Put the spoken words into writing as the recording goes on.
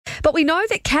But we know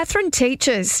that Katherine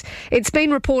teachers, it's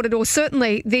been reported, or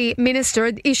certainly the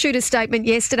minister issued a statement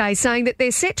yesterday saying that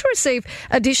they're set to receive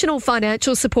additional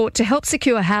financial support to help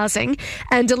secure housing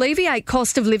and alleviate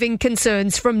cost of living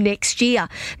concerns from next year.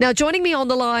 Now, joining me on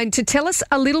the line to tell us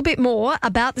a little bit more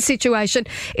about the situation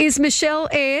is Michelle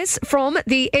Ayres from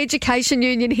the Education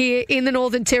Union here in the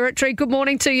Northern Territory. Good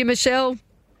morning to you, Michelle.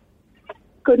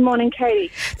 Good morning,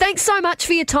 Katie. Thanks so much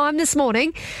for your time this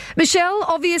morning. Michelle,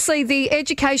 obviously the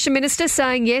Education Minister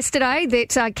saying yesterday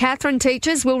that Katherine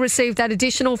teachers will receive that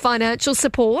additional financial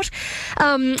support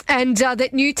and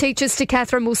that new teachers to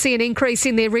Katherine will see an increase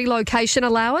in their relocation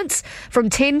allowance from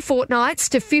 10 fortnights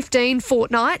to 15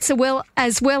 fortnights,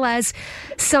 as well as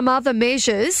some other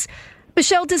measures.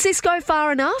 Michelle, does this go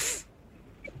far enough?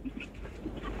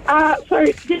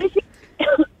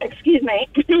 Excuse me.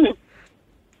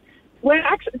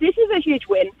 This is a huge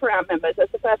win for our members.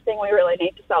 That's the first thing we really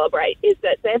need to celebrate, is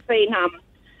that they've been,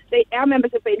 our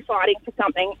members have been fighting for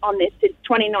something on this since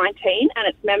 2019, and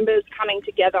it's members coming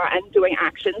together and doing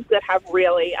actions that have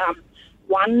really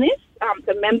won this.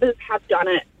 The members have done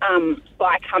it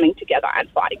by coming together and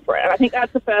fighting for it. And I think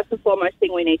that's the first and foremost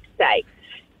thing we need to say.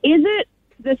 Is it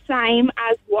the same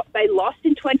as what they lost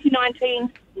in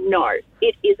 2019? No,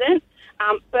 it isn't.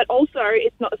 But also,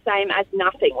 it's not the same as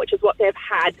nothing, which is what they've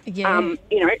had, since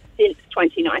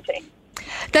 2019.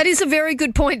 That is a very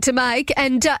good point to make,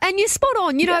 and you're spot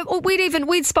on. You know,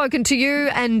 we'd spoken to you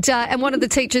and one of the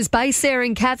teachers based there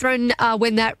in Katherine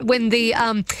when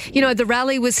the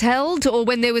rally was held, or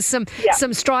when there was some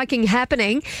striking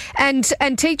happening, and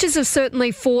teachers have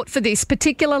certainly fought for this,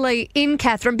 particularly in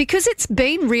Katherine, because it's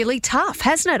been really tough,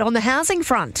 hasn't it, on the housing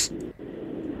front?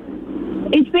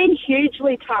 It's been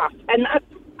hugely tough, and that's,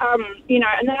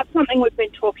 and that's something we've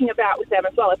been talking about with them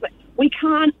as well. Is that we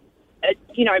can't,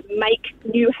 make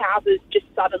new houses just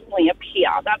suddenly appear.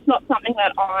 That's not something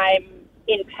that I'm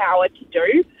empowered to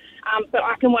do, but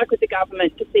I can work with the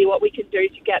government to see what we can do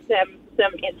to get them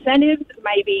some incentives,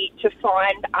 maybe to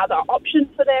find other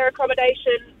options for their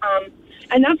accommodation,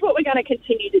 and that's what we're going to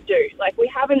continue to do. Like,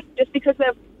 we haven't, just because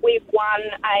we've won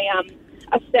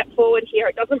a step forward here,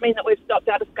 it doesn't mean that we've stopped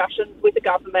our discussions with the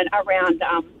government around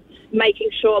making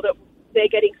sure that they're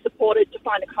getting supported to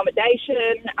find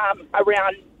accommodation,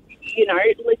 around,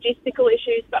 logistical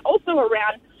issues, but also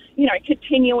around,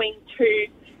 continuing to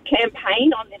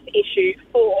campaign on this issue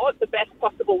for the best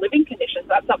possible living conditions.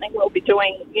 That's something we'll be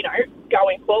doing,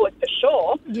 going forward for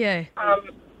sure. Yeah.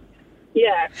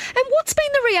 Yeah. And what's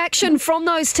been the reaction from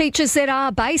those teachers that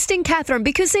are based in Katherine?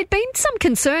 Because there'd been some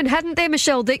concern, hadn't there,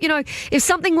 Michelle, that, if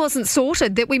something wasn't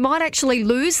sorted, that we might actually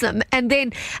lose them and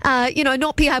then,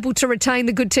 not be able to retain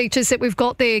the good teachers that we've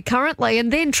got there currently,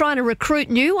 and then trying to recruit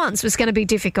new ones was going to be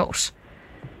difficult.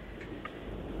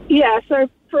 Yeah, so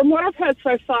from what I've heard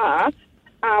so far,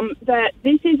 that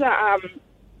this is that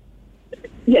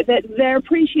they're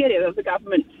appreciative of the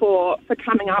government for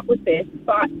coming up with this,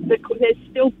 but there's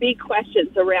still big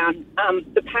questions around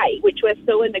the pay, which we're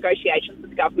still in negotiations with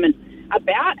the government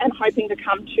about, and hoping to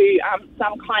come to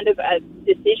some kind of a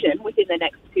decision within the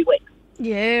next few weeks.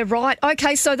 Yeah, right.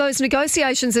 Okay, so those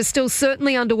negotiations are still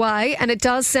certainly underway, and it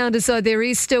does sound as though there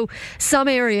is still some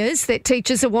areas that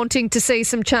teachers are wanting to see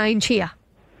some change here.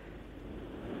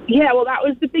 Yeah, well, that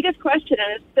was the biggest question,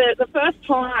 and it's the first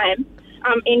time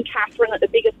in Katherine that the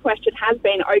biggest question has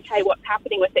been, okay, what's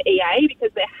happening with the EA, because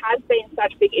there has been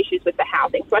such big issues with the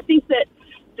housing. So I think that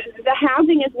the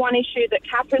housing is one issue that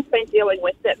Katherine's been dealing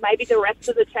with that maybe the rest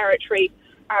of the territory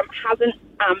hasn't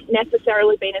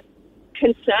necessarily been as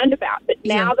concerned about. But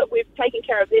now that we've taken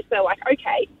care of this, they're like,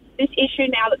 okay, this issue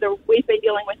now that we've been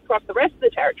dealing with across the rest of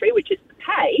the territory, which is the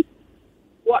pay,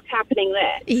 what's happening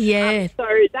there? Yeah. So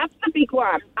that's the big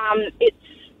one. It's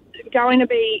going to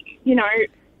be,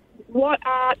 what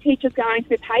are teachers going to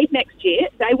be paid next year?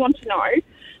 They want to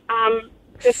know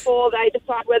before they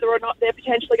decide whether or not they're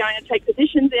potentially going to take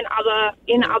positions in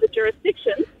other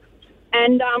jurisdictions.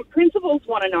 And principals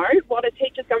want to know what are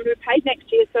teachers going to be paid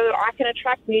next year, so that I can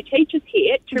attract new teachers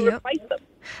here to replace them.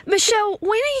 Michelle,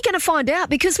 when are you going to find out?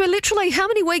 Because we're literally, how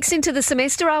many weeks into the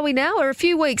semester are we now? Or a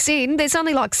few weeks in? There's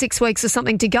only like 6 weeks or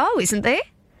something to go, isn't there?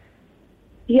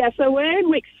 Yeah, so we're in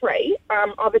week 3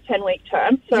 of a 10-week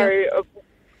term. So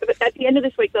at the end of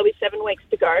this week, there'll be 7 weeks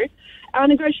to go. Our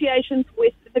negotiations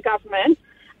with the government,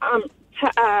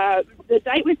 the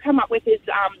date we've come up with is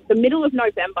the middle of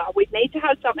November. We need to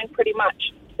have something pretty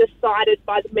much decided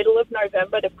by the middle of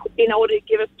November in order to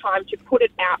give us time to put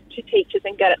it out to teachers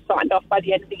and get it signed off by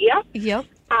the end of the year. Yep.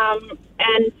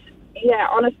 And,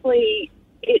 honestly,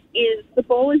 the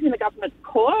ball is in the government's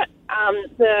court.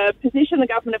 The position the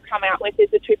government have come out with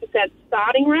is a 2%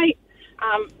 starting rate.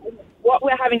 What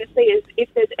we're having to see is if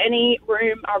there's any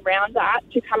room around that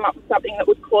to come up with something that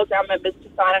would cause our members to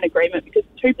sign an agreement, because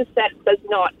 2% does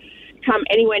not come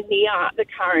anywhere near the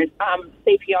current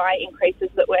CPI increases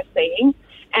that we're seeing,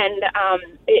 and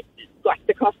it's like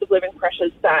the cost of living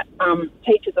pressures that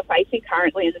teachers are facing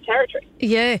currently in the Territory.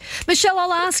 Yeah. Michelle,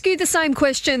 I'll ask you the same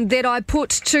question that I put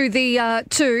to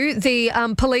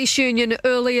the police union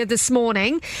earlier this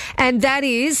morning, and that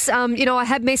is, I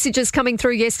had messages coming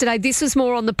through yesterday. This was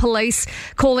more on the police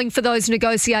calling for those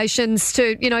negotiations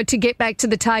to get back to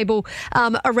the table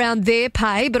around their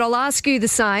pay, but I'll ask you the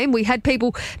same. We had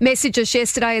people message us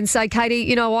yesterday and say,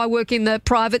 Katie, I work in the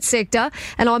private sector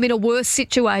and I'm in a worse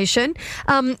situation.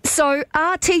 So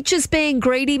are teachers being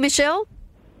greedy, Michelle?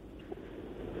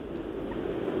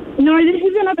 No, this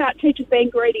isn't about teachers being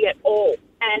greedy at all.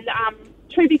 And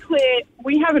to be clear,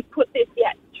 we haven't put this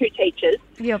yet to teachers.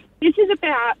 Yep. This is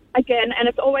about, again, and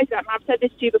it's always about, and I've said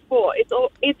this to you before,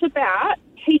 it's about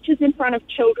teachers in front of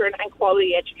children and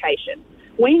quality education.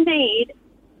 We need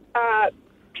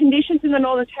conditions in the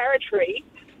Northern Territory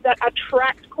that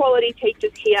attract quality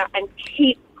teachers here and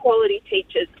keep quality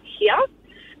teachers here.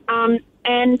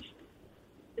 And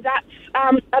that's,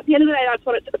 at the end of the day, that's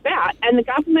what it's about. And the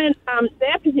government,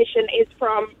 their position is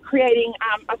from creating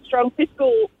a strong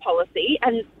fiscal policy,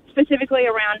 and specifically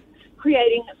around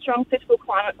creating a strong fiscal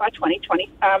climate by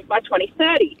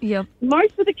 2030. Yep.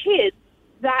 Most of the kids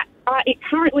that are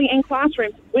currently in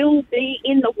classrooms will be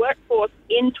in the workforce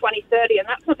in 2030, and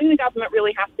that's something the government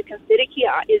really has to consider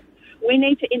here, is we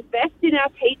need to invest in our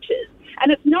teachers.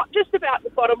 And it's not just about the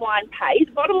bottom line pay.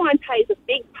 The bottom line pay is a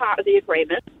big part of the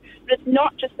agreement, but it's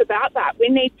not just about that. We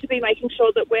need to be making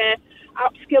sure that we're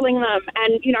upskilling them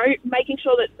and, making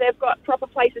sure that they've got proper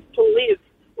places to live,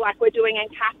 like we're doing in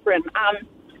Katherine,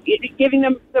 giving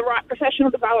them the right professional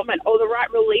development or the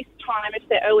right release time if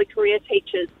they're early career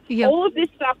teachers. Yep. All of this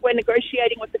stuff we're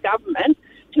negotiating with the government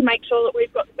to make sure that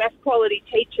we've got the best quality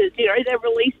teachers, their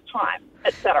release time,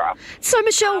 etc. So,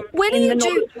 Michelle, when are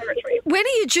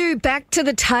you due back to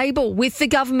the table with the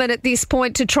government at this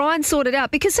point to try and sort it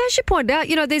out? Because as you pointed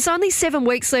out, there's only 7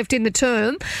 weeks left in the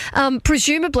term.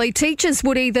 Presumably, teachers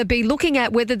would either be looking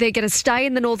at whether they're going to stay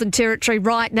in the Northern Territory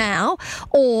right now,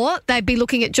 or they'd be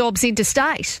looking at jobs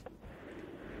interstate.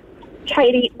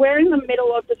 Katie, we're in the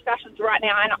middle of discussions right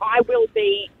now, and I will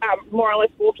be more or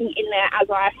less walking in there as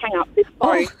I hang up this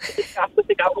phone to discuss with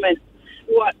the government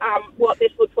what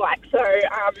this looks like. So,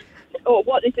 or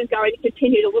what this is going to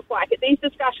continue to look like. These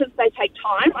discussions, they take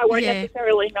time. I won't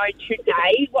necessarily know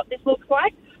today what this looks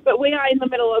like, but we are in the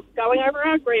middle of going over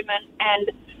our agreement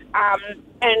and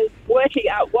working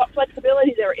out what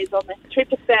flexibility there is on this 2%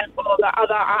 or the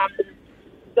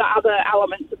other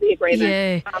elements of the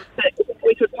agreement that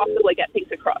we could possibly get things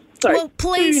across. So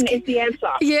soon is the answer.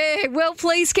 Yeah, well,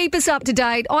 please keep us up to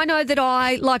date. I know that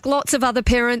I, like lots of other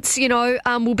parents,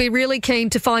 will be really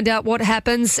keen to find out what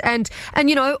happens, and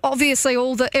obviously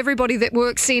everybody that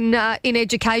works in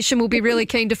education will be really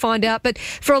keen to find out. But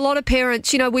for a lot of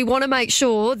parents, we want to make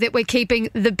sure that we're keeping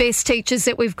the best teachers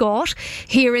that we've got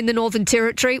here in the Northern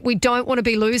Territory. We don't want to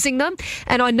be losing them,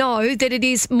 and I know that it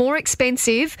is more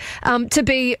expensive to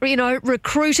be,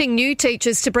 recruiting new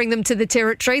teachers to bring them to the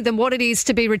Territory than what it is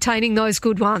to be retaining those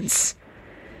good ones.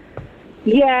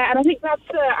 Yeah, and I think that's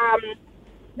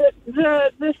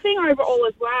the thing overall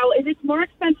as well is it's more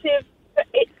expensive.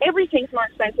 Everything's more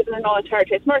expensive in the Northern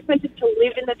Territory. It's more expensive to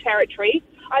live in the Territory.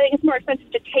 I think it's more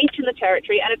expensive to teach in the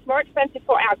Territory, and it's more expensive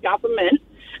for our government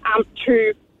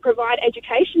to provide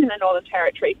education in the Northern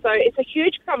Territory. So it's a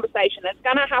huge conversation that's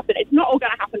going to happen. It's not all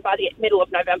going to happen by the middle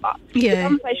of November. Yeah. It's a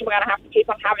conversation we're going to have to keep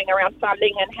on having around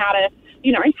funding and how to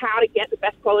get the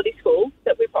best quality schools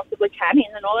that we possibly can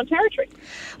in the Northern Territory.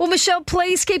 Well, Michelle,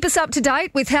 please keep us up to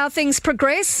date with how things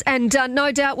progress, and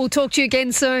no doubt we'll talk to you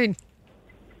again soon.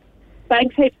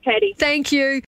 Thanks heaps, Katie. Thank you.